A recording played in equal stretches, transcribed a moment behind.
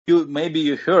maybe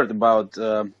you heard about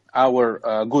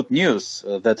our good news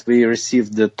that we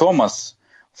received the Thomas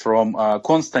from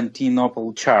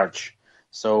Constantinople Church.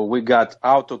 So we got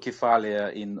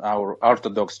autokephalia in our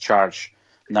Orthodox Church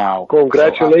now.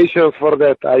 Congratulations for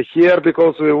that. I hear,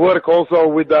 because we work also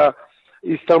with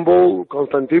Istanbul,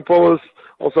 Constantinople,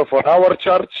 also for our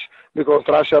church, because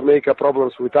Russia make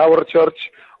problems with our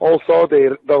church. Also, they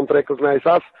don't recognize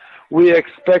us. We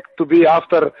expect to be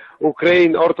after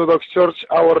Ukraine Orthodox Church,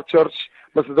 our church,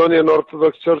 Macedonian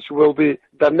Orthodox Church, will be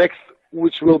the next,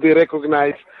 which will be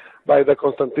recognized by the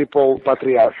Constantinople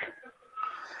Patriarch.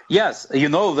 Yes, you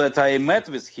know that I met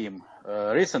with him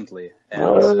recently.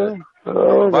 And,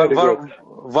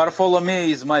 Varfolomei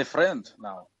is my friend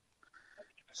now.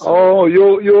 So,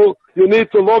 you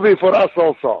need to lobby for us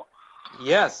also.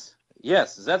 Yes,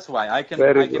 that's why I can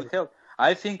help.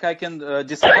 I think I can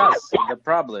discuss the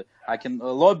problem. I can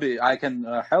lobby. I can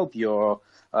help your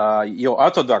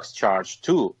Orthodox Church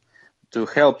too, to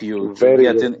help you to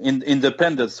get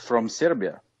independence from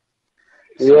Serbia.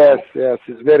 So, yes,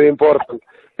 it's very important,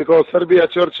 because Serbia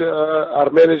Church are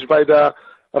managed by the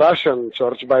Russian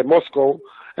Church, by Moscow,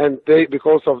 and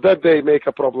because of that they make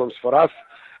problems for us.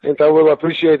 And I will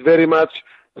appreciate very much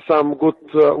some good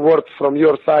words from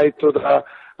your side to the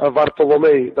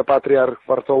Varfolomei, the Patriarch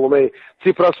Varfolomei.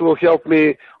 Tsipras will help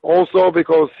me also,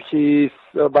 because he is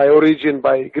by origin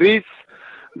by Greece,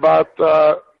 but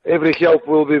every help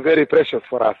will be very precious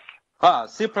for us.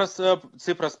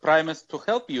 Tsipras promised to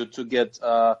help you to get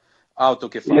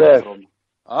autokephalia from.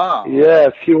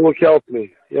 Yes, he will help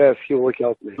me.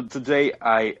 Today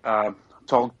I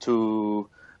talked to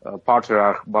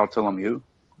Patriarch Bartholomew,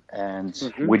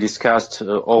 and we discussed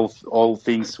all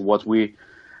things what we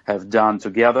have done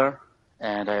together,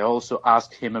 and I also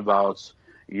asked him about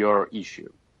your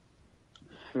issue.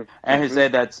 And he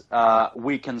said that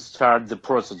we can start the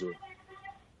procedure.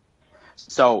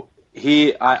 So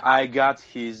I got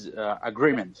his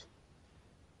agreement.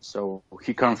 So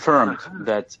he confirmed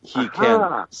that he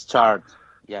can start.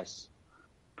 Yes.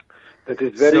 That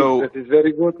is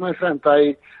very good, my friend.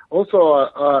 I also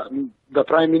the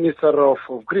Prime Minister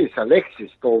of Greece,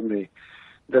 Alexis, told me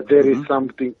that there is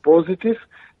something positive,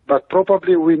 but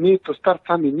probably we need to start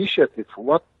some initiative.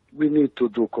 What we need to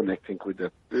do connecting with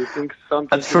that? Do you think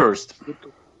something? At first,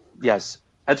 yes.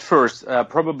 At first,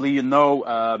 probably you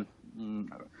know,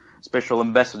 Special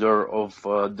Ambassador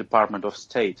of Department of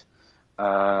State,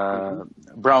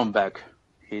 Brownback.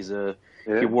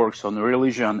 He works on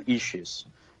religion issues.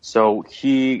 So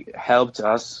he helped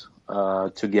us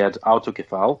to get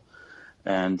autokephal,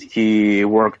 and he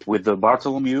worked with the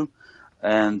Bartholomew.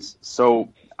 And so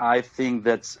I think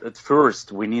that at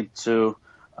first we need to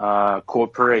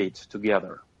cooperate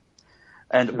together.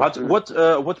 And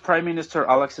what Prime Minister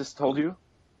Alexis told you?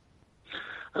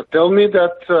 Tell me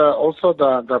that also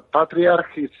the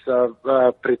Patriarch is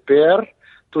prepared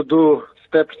to do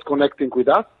steps connecting with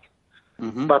us.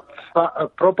 But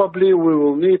probably we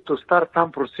will need to start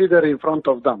some procedure in front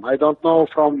of them. I don't know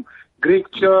from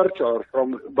Greek church or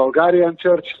from Bulgarian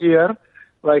church here,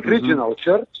 like regional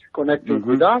church connecting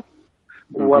with us,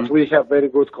 what we have very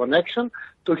good connection,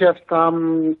 to have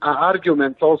some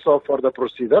arguments also for the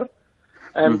procedure.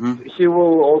 And he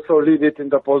will also lead it in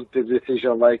the positive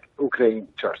decision like Ukraine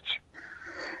church.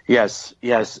 Yes.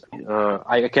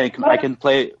 I can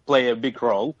play a big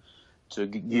role to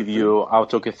give you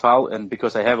autokephal, and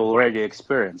because I have already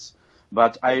experience.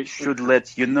 But I should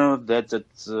let you know that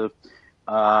it's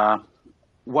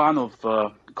one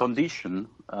of condition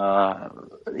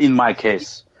in my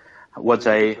case. What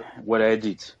I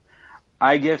did,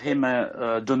 I gave him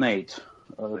a donate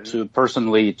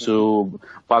personally to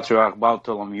Patriarch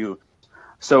Bartholomew.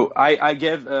 So I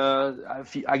gave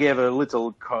a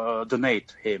little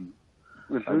donate him.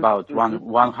 About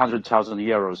 100,000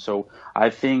 euros. So I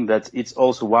think that it's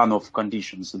also one of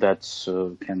conditions that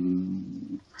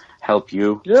can help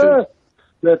you. Yeah,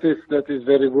 that is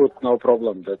very good. No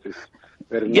problem. That is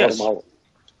very normal.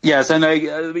 Yes, and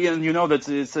you know that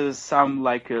it's some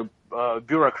like a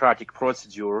bureaucratic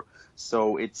procedure.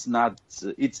 So it's not.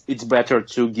 It's better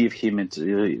to give him it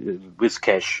with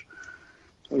cash.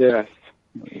 Yes.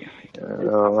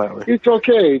 It's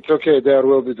okay. There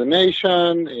will be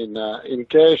donation in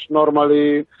cash.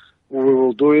 Normally, we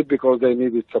will do it because they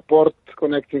needed support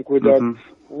connecting with that.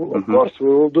 Of course, we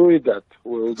will do it.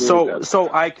 So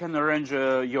I can arrange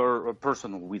your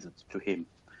personal visit to him,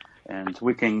 and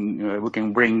we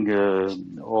can bring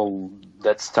all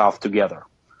that stuff together.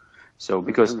 So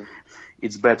because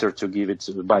it's better to give it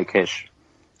by cash.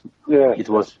 Yeah, it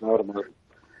was normal.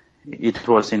 It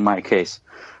was in my case.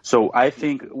 So I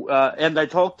think, and I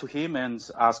talked to him and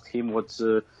asked him what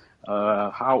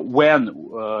when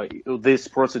this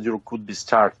procedure could be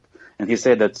started, and he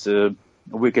said that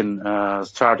we can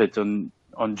start it on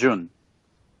June.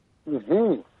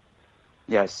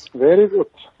 Yes. Very good,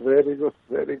 very good,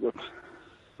 very good.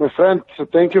 My friend,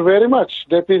 thank you very much.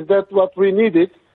 That what we needed